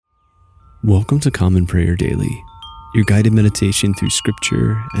Welcome to Common Prayer Daily, your guided meditation through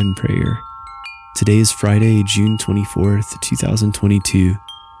scripture and prayer. Today is Friday, June 24th, 2022,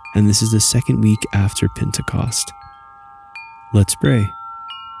 and this is the second week after Pentecost. Let's pray.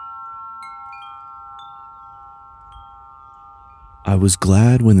 I was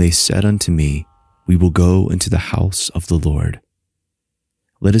glad when they said unto me, "We will go into the house of the Lord."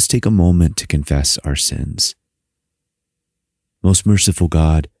 Let us take a moment to confess our sins. Most merciful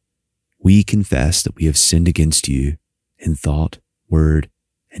God, we confess that we have sinned against you in thought, word,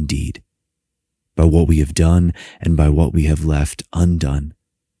 and deed, by what we have done and by what we have left undone.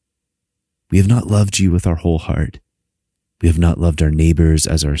 We have not loved you with our whole heart. We have not loved our neighbors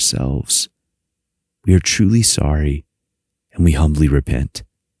as ourselves. We are truly sorry, and we humbly repent.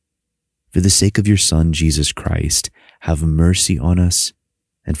 For the sake of your Son, Jesus Christ, have mercy on us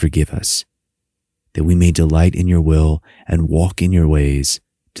and forgive us, that we may delight in your will and walk in your ways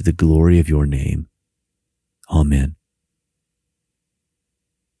to the glory of your name. Amen.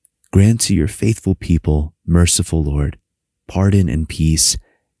 Grant to your faithful people, merciful Lord, pardon and peace,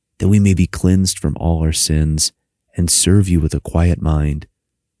 that we may be cleansed from all our sins and serve you with a quiet mind,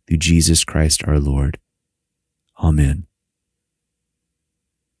 through Jesus Christ our Lord. Amen.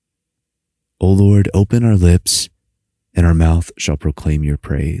 O Lord, open our lips, and our mouth shall proclaim your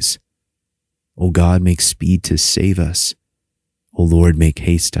praise. O God, make speed to save us. O Lord, make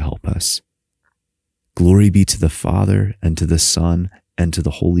haste to help us. Glory be to the Father, and to the Son, and to the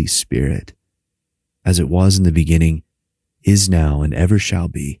Holy Spirit, as it was in the beginning, is now, and ever shall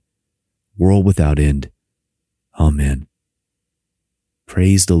be, world without end. Amen.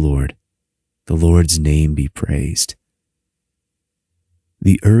 Praise the Lord. The Lord's name be praised.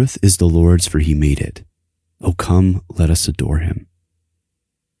 The earth is the Lord's, for he made it. O come, let us adore him.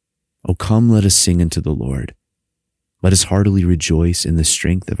 O come, let us sing unto the Lord. Let us heartily rejoice in the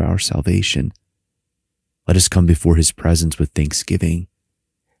strength of our salvation. Let us come before his presence with thanksgiving,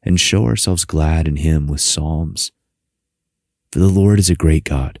 and show ourselves glad in him with psalms. For the Lord is a great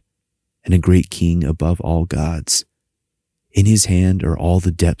God, and a great King above all gods. In his hand are all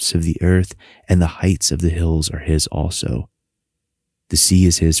the depths of the earth, and the heights of the hills are his also. The sea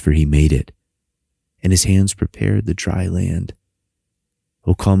is his, for he made it, and his hands prepared the dry land.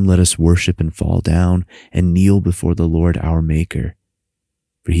 O come, let us worship and fall down and kneel before the Lord our Maker.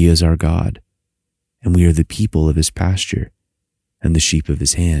 For he is our God, and we are the people of his pasture and the sheep of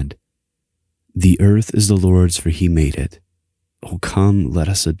his hand. The earth is the Lord's, for he made it. O come, let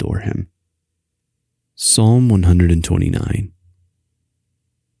us adore him. Psalm 129.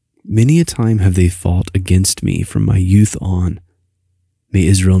 Many a time have they fought against me from my youth on, may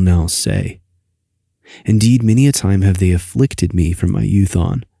Israel now say. Indeed, many a time have they afflicted me from my youth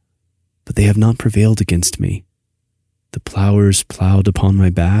on, but they have not prevailed against me. The plowers plowed upon my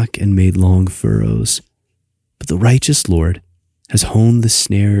back and made long furrows, but the righteous Lord has honed the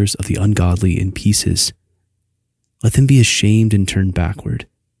snares of the ungodly in pieces. Let them be ashamed and turn backward,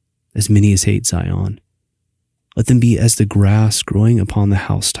 as many as hate Zion. Let them be as the grass growing upon the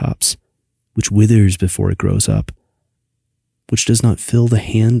housetops, which withers before it grows up, which does not fill the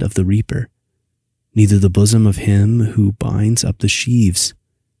hand of the reaper, neither the bosom of him who binds up the sheaves,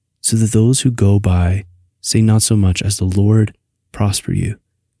 so that those who go by say not so much as the Lord prosper you.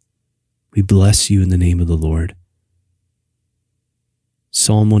 We bless you in the name of the Lord.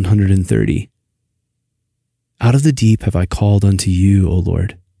 Psalm 130. Out of the deep have I called unto you, O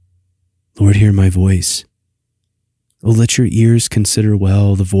Lord. Lord, hear my voice. O let your ears consider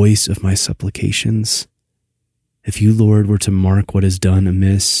well the voice of my supplications. If you, Lord, were to mark what is done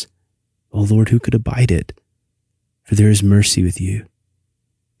amiss, O Lord, who could abide it? For there is mercy with you.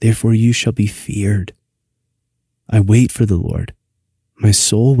 Therefore you shall be feared. I wait for the Lord. My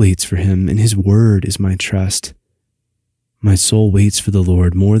soul waits for him, and his word is my trust. My soul waits for the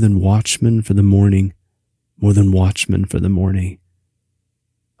Lord more than watchmen for the morning, more than watchmen for the morning.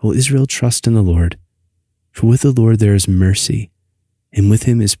 O Israel, trust in the Lord, for with the Lord there is mercy, and with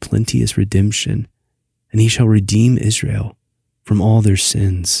him is plenteous redemption, and he shall redeem Israel from all their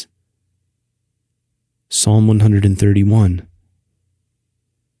sins. Psalm 131.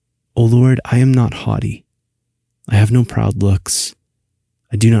 O Lord, I am not haughty. I have no proud looks.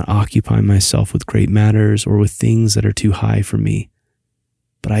 I do not occupy myself with great matters or with things that are too high for me.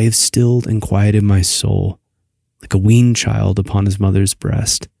 But I have stilled and quieted my soul, like a weaned child upon his mother's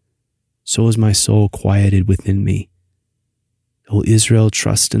breast. So is my soul quieted within me. O Israel,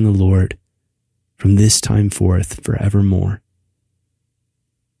 trust in the Lord, from this time forth forevermore.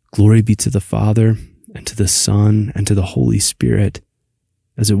 Glory be to the Father, and to the Son, and to the Holy Spirit,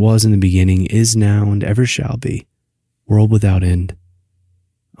 as it was in the beginning, is now, and ever shall be, world without end.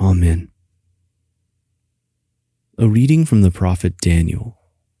 Amen. A reading from the prophet Daniel,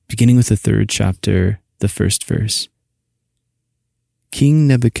 beginning with the 3rd chapter, the 1st verse. King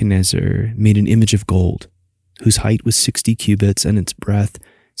Nebuchadnezzar made an image of gold, whose height was 60 cubits and its breadth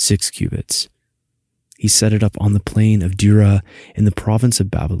 6 cubits. He set it up on the plain of Dura in the province of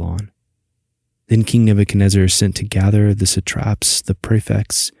Babylon. Then King Nebuchadnezzar sent to gather the satraps, the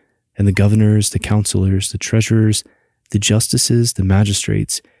prefects, and the governors, the counselors, the treasurers, the justices, the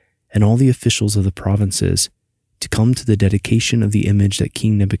magistrates, and all the officials of the provinces to come to the dedication of the image that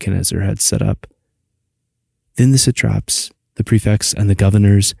King Nebuchadnezzar had set up. Then the satraps, the prefects, and the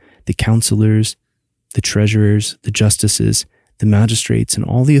governors, the counselors, the treasurers, the justices, the magistrates, and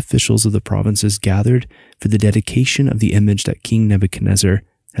all the officials of the provinces gathered for the dedication of the image that King Nebuchadnezzar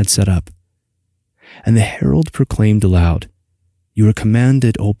had set up. And the herald proclaimed aloud, "You are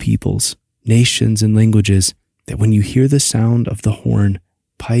commanded, O peoples, nations, and languages, that when you hear the sound of the horn,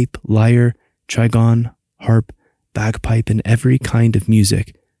 pipe, lyre, trigon, harp, bagpipe, and every kind of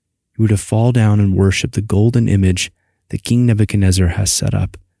music, you are to fall down and worship the golden image that King Nebuchadnezzar has set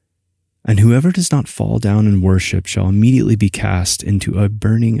up. And whoever does not fall down and worship shall immediately be cast into a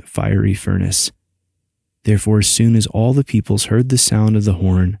burning fiery furnace." Therefore, as soon as all the peoples heard the sound of the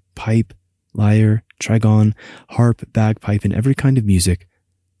horn, pipe, lyre, trigon, harp, bagpipe, and every kind of music,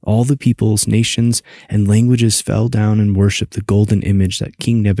 all the peoples, nations, and languages fell down and worshipped the golden image that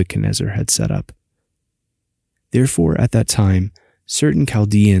King Nebuchadnezzar had set up. Therefore, at that time, certain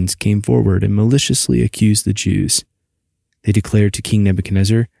Chaldeans came forward and maliciously accused the Jews. They declared to King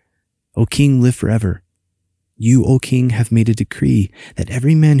Nebuchadnezzar, "O king, live forever. You, O king, have made a decree that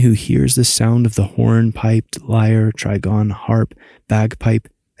every man who hears the sound of the horn, pipe, lyre, trigon, harp, bagpipe,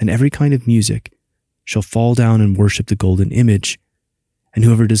 and every kind of music shall fall down and worship the golden image, and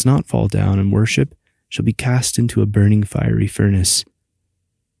whoever does not fall down and worship shall be cast into a burning fiery furnace.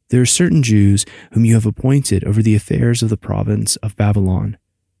 There are certain Jews whom you have appointed over the affairs of the province of Babylon,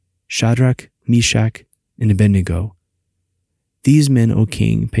 Shadrach, Meshach, and Abednego. These men, O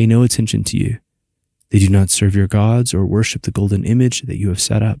king, pay no attention to you. They do not serve your gods or worship the golden image that you have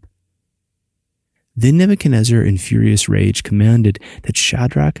set up." Then Nebuchadnezzar, in furious rage, commanded that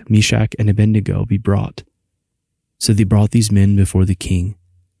Shadrach, Meshach, and Abednego be brought. So they brought these men before the king.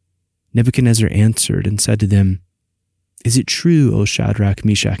 Nebuchadnezzar answered and said to them, "Is it true, O Shadrach,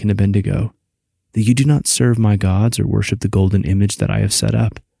 Meshach, and Abednego, that you do not serve my gods or worship the golden image that I have set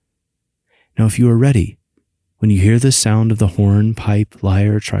up? Now if you are ready, when you hear the sound of the horn, pipe,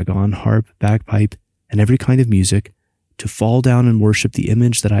 lyre, trigon, harp, bagpipe, and every kind of music, to fall down and worship the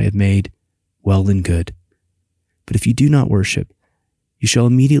image that I have made, well and good. But if you do not worship, you shall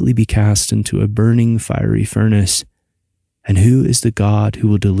immediately be cast into a burning fiery furnace. And who is the God who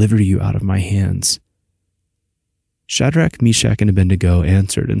will deliver you out of my hands?" Shadrach, Meshach, and Abednego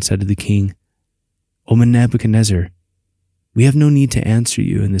answered and said to the king, "O Nebuchadnezzar, we have no need to answer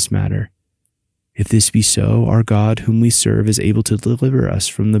you in this matter. If this be so, our God whom we serve is able to deliver us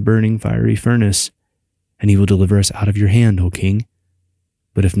from the burning fiery furnace, and he will deliver us out of your hand, O king.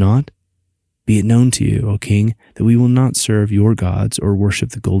 But if not, be it known to you, O king, that we will not serve your gods or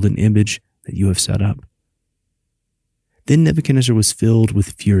worship the golden image that you have set up." Then Nebuchadnezzar was filled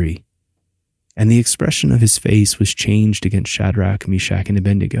with fury, and the expression of his face was changed against Shadrach, Meshach, and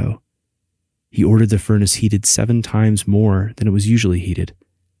Abednego. He ordered the furnace heated 7 times more than it was usually heated,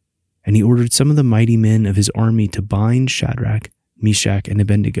 and he ordered some of the mighty men of his army to bind Shadrach, Meshach, and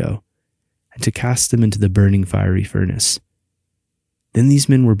Abednego, and to cast them into the burning fiery furnace. Then these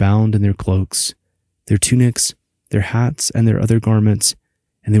men were bound in their cloaks, their tunics, their hats, and their other garments,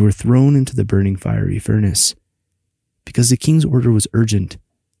 and they were thrown into the burning fiery furnace. Because the king's order was urgent,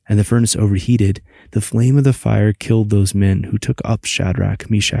 and the furnace overheated, the flame of the fire killed those men who took up Shadrach,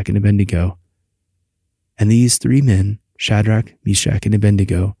 Meshach, and Abednego. And these 3 men, Shadrach, Meshach, and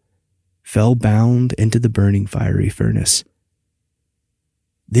Abednego, fell bound into the burning fiery furnace.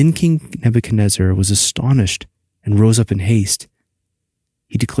 Then King Nebuchadnezzar was astonished and rose up in haste.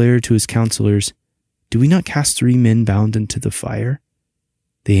 He declared to his counselors, "Do we not cast 3 men bound into the fire?"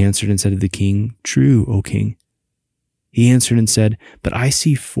 They answered and said to the king, "True, O king." He answered and said, "But I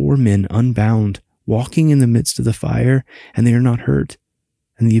see 4 men unbound, walking in the midst of the fire, and they are not hurt.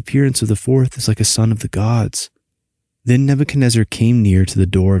 And the appearance of the 4th is like a son of the gods." Then Nebuchadnezzar came near to the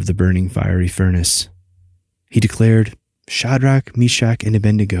door of the burning fiery furnace. He declared, "Shadrach, Meshach, and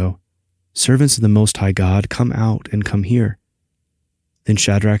Abednego, servants of the Most High God, come out and come here." Then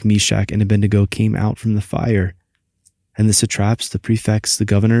Shadrach, Meshach, and Abednego came out from the fire, and the satraps, the prefects, the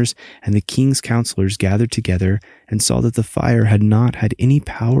governors, and the king's counselors gathered together and saw that the fire had not had any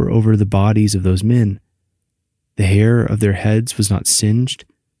power over the bodies of those men. The hair of their heads was not singed,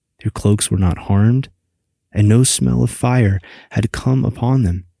 their cloaks were not harmed, and no smell of fire had come upon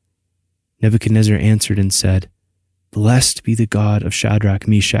them. Nebuchadnezzar answered and said, Blessed be the God of Shadrach,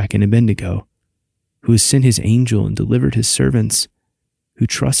 Meshach, and Abednego, who has sent his angel and delivered his servants, who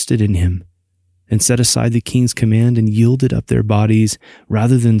trusted in him, and set aside the king's command and yielded up their bodies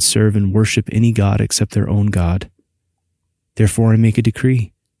rather than serve and worship any god except their own God. Therefore I make a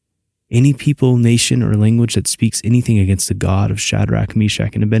decree. Any people, nation, or language that speaks anything against the God of Shadrach,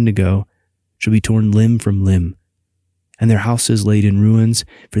 Meshach, and Abednego shall be torn limb from limb, and their houses laid in ruins,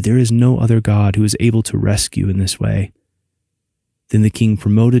 for there is no other God who is able to rescue in this way. Then the king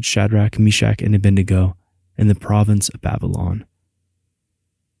promoted Shadrach, Meshach, and Abednego in the province of Babylon.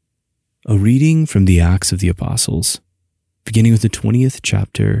 A reading from the Acts of the Apostles, beginning with the 20th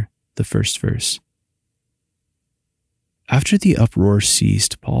chapter, the first verse. After the uproar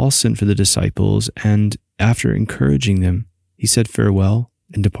ceased, Paul sent for the disciples, and after encouraging them, he said farewell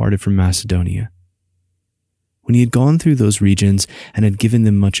and departed from Macedonia. When he had gone through those regions and had given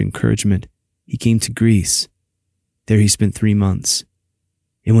them much encouragement, he came to Greece. There he spent 3 months.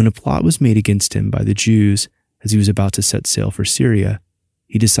 And when a plot was made against him by the Jews as he was about to set sail for Syria,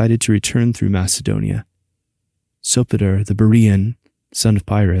 he decided to return through Macedonia. Sopater the Berean, son of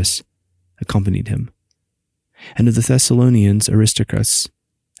Pyrrhus, accompanied him. And of the Thessalonians, Aristarchus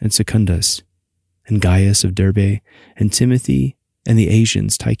and Secundus, and Gaius of Derbe, and Timothy, and the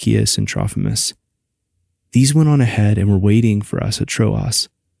Asians, Tychicus and Trophimus. These went on ahead and were waiting for us at Troas,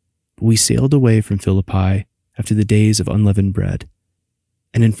 but we sailed away from Philippi after the days of unleavened bread.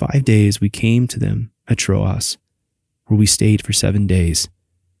 And in 5 days we came to them at Troas, where we stayed for 7 days.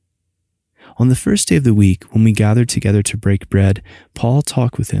 On the first day of the week, when we gathered together to break bread, Paul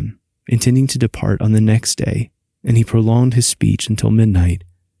talked with him, intending to depart on the next day, and he prolonged his speech until midnight.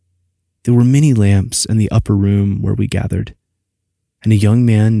 There were many lamps in the upper room where we gathered, and a young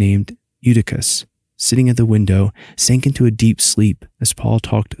man named Eutychus, sitting at the window, sank into a deep sleep as Paul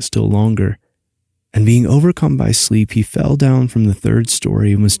talked still longer. And being overcome by sleep, he fell down from the 3rd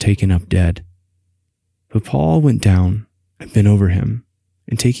story and was taken up dead. But Paul went down and bent over him,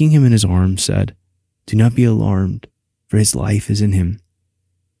 and taking him in his arms said, Do not be alarmed, for his life is in him.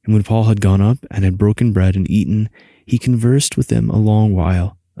 And when Paul had gone up and had broken bread and eaten, he conversed with them a long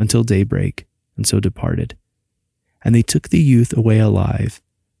while, until daybreak, and so departed. And they took the youth away alive,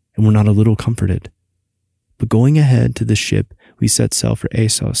 and were not a little comforted. But going ahead to the ship, we set sail for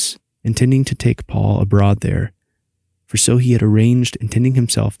Assos, intending to take Paul abroad there, for so he had arranged, intending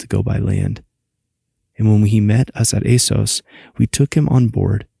himself to go by land. And when he met us at Assos, we took him on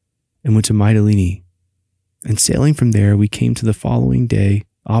board, and went to Mytilene. And sailing from there, we came to the following day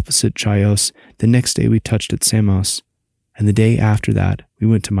opposite Chios. The next day we touched at Samos, and the day after that we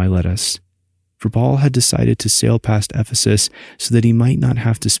went to Miletus. For Paul had decided to sail past Ephesus so that he might not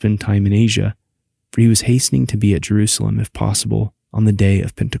have to spend time in Asia, for he was hastening to be at Jerusalem, if possible, on the day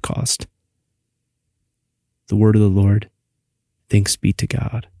of Pentecost. The word of the Lord. Thanks be to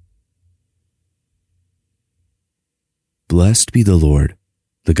God. Blessed be the Lord,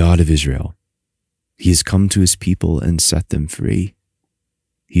 the God of Israel. He has come to his people and set them free.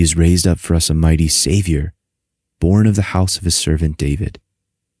 He has raised up for us a mighty Savior, born of the house of his servant David.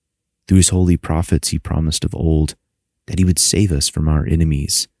 Through his holy prophets he promised of old that he would save us from our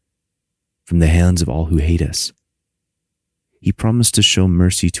enemies, from the hands of all who hate us. He promised to show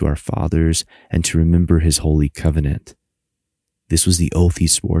mercy to our fathers and to remember his holy covenant. This was the oath he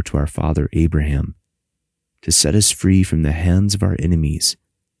swore to our father Abraham, to set us free from the hands of our enemies,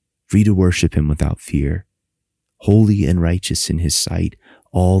 free to worship him without fear, holy and righteous in his sight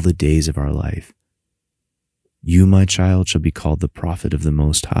all the days of our life. You, my child, shall be called the prophet of the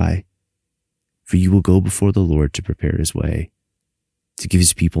Most High, for you will go before the Lord to prepare his way, to give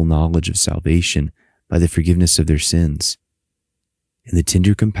his people knowledge of salvation by the forgiveness of their sins. In the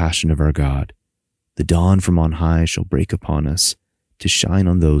tender compassion of our God, the dawn from on high shall break upon us, to shine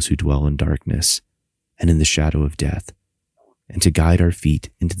on those who dwell in darkness and in the shadow of death, and to guide our feet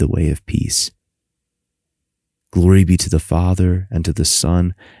into the way of peace. Glory be to the Father, and to the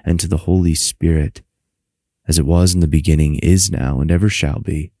Son, and to the Holy Spirit, as it was in the beginning, is now, and ever shall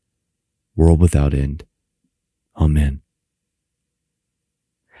be, world without end. Amen.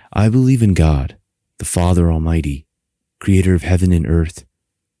 I believe in God, the Father Almighty, creator of heaven and earth.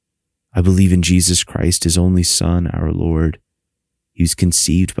 I believe in Jesus Christ, his only Son, our Lord. He was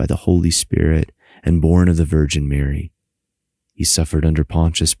conceived by the Holy Spirit and born of the Virgin Mary. He suffered under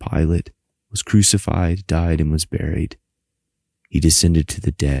Pontius Pilate, was crucified, died, and was buried. He descended to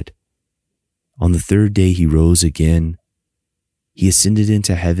the dead. On the 3rd day he rose again. He ascended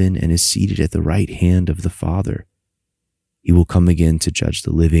into heaven and is seated at the right hand of the Father. He will come again to judge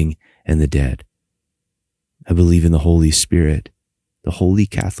the living and the dead. I believe in the Holy Spirit, the Holy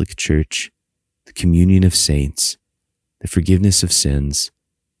Catholic Church, the communion of saints, the forgiveness of sins,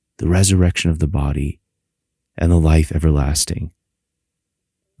 the resurrection of the body, and the life everlasting.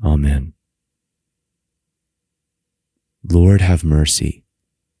 Amen. Lord, have mercy.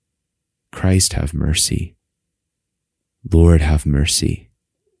 Christ, have mercy. Lord, have mercy.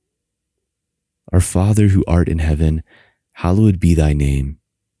 Our Father who art in heaven, hallowed be thy name.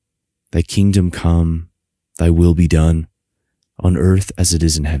 Thy kingdom come, thy will be done, on earth as it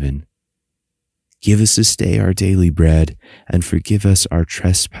is in heaven. Give us this day our daily bread, and forgive us our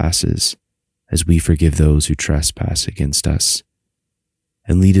trespasses, as we forgive those who trespass against us.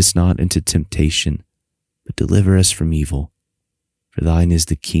 And lead us not into temptation, but deliver us from evil. For thine is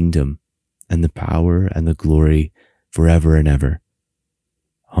the kingdom, and the power, and the glory, forever and ever.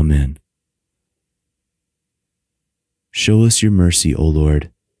 Amen. Show us your mercy, O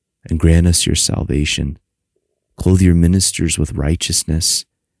Lord, and grant us your salvation. Clothe your ministers with righteousness.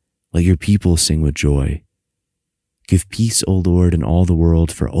 Let your people sing with joy. Give peace, O Lord, in all the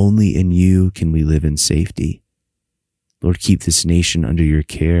world, for only in you can we live in safety. Lord, keep this nation under your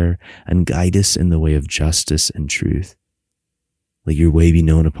care and guide us in the way of justice and truth. Let your way be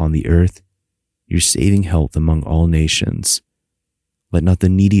known upon the earth, your saving health among all nations. Let not the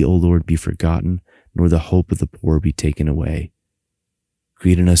needy, O Lord, be forgotten, nor the hope of the poor be taken away.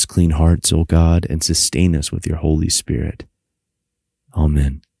 Create in us clean hearts, O God, and sustain us with your Holy Spirit.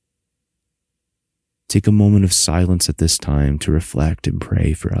 Amen. Take a moment of silence at this time to reflect and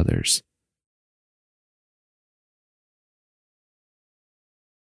pray for others.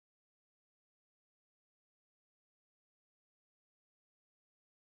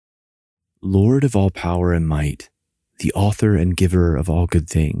 Lord of all power and might, the author and giver of all good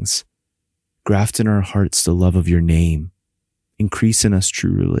things, graft in our hearts the love of your name, increase in us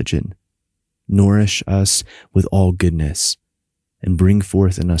true religion, nourish us with all goodness, and bring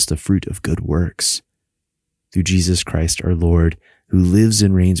forth in us the fruit of good works. Through Jesus Christ our Lord, who lives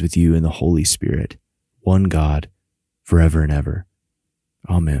and reigns with you in the Holy Spirit, one God, forever and ever.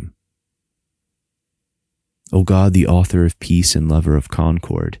 Amen. O God, the author of peace and lover of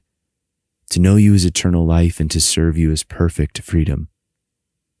concord, to know you is eternal life and to serve you is perfect freedom.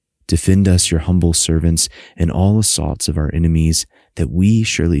 Defend us, your humble servants, in all assaults of our enemies, that we,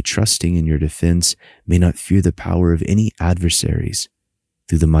 surely trusting in your defense, may not fear the power of any adversaries,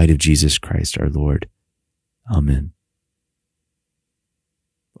 through the might of Jesus Christ our Lord. Amen.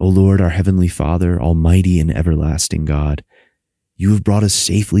 O Lord, our heavenly Father, almighty and everlasting God, you have brought us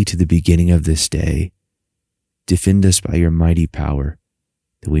safely to the beginning of this day. Defend us by your mighty power,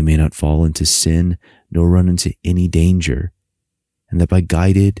 that we may not fall into sin nor run into any danger, and that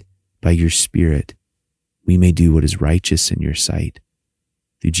guided by your Spirit, we may do what is righteous in your sight.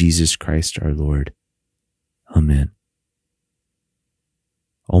 Through Jesus Christ our Lord. Amen.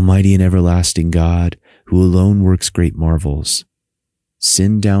 Almighty and everlasting God, who alone works great marvels,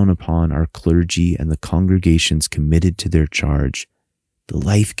 send down upon our clergy and the congregations committed to their charge the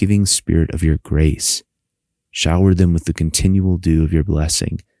life-giving Spirit of your grace. Shower them with the continual dew of your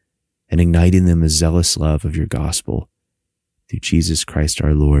blessing, and ignite in them a zealous love of your gospel. Through Jesus Christ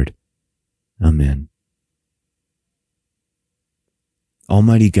our Lord. Amen.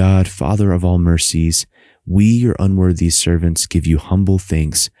 Almighty God, Father of all mercies, we, your unworthy servants, give you humble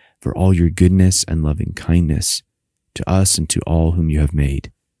thanks for all your goodness and loving kindness to us and to all whom you have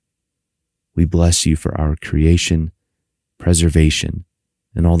made. We bless you for our creation, preservation,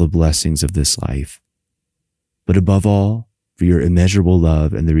 and all the blessings of this life, but above all, for your immeasurable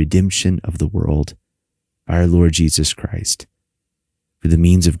love and the redemption of the world by our Lord Jesus Christ, for the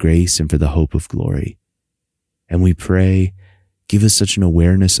means of grace and for the hope of glory. And we pray, give us such an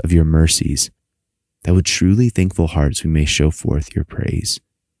awareness of your mercies that with truly thankful hearts we may show forth your praise,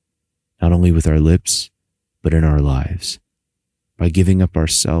 not only with our lips, but in our lives, by giving up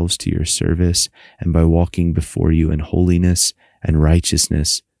ourselves to your service and by walking before you in holiness and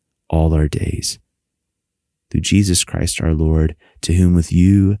righteousness all our days. Through Jesus Christ our Lord, to whom with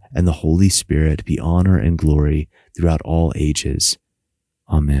you and the Holy Spirit be honor and glory throughout all ages.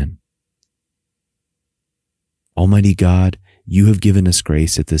 Amen. Almighty God, you have given us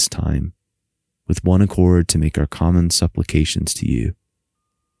grace at this time, with one accord to make our common supplications to you.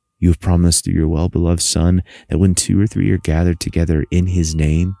 You have promised through your well-beloved Son that when 2 or 3 are gathered together in his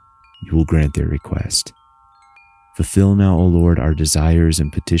name, you will grant their request. Fulfill now, O Lord, our desires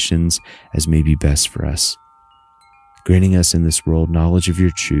and petitions as may be best for us, granting us in this world knowledge of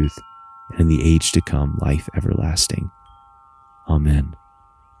your truth, and in the age to come life everlasting. Amen.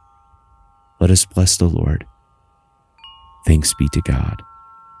 Let us bless the Lord. Thanks be to God.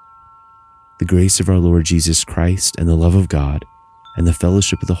 The grace of our Lord Jesus Christ and the love of God and the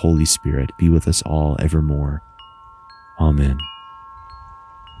fellowship of the Holy Spirit be with us all evermore. Amen.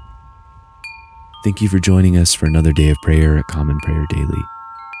 Thank you for joining us for another day of prayer at Common Prayer Daily.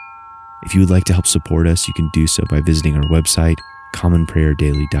 If you would like to help support us, you can do so by visiting our website,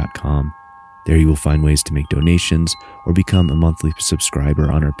 commonprayerdaily.com. There you will find ways to make donations or become a monthly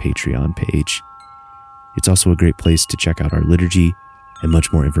subscriber on our Patreon page. It's also a great place to check out our liturgy and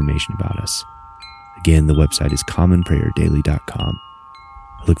much more information about us. Again, the website is commonprayerdaily.com.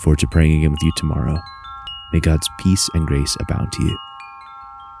 I look forward to praying again with you tomorrow. May God's peace and grace abound to you.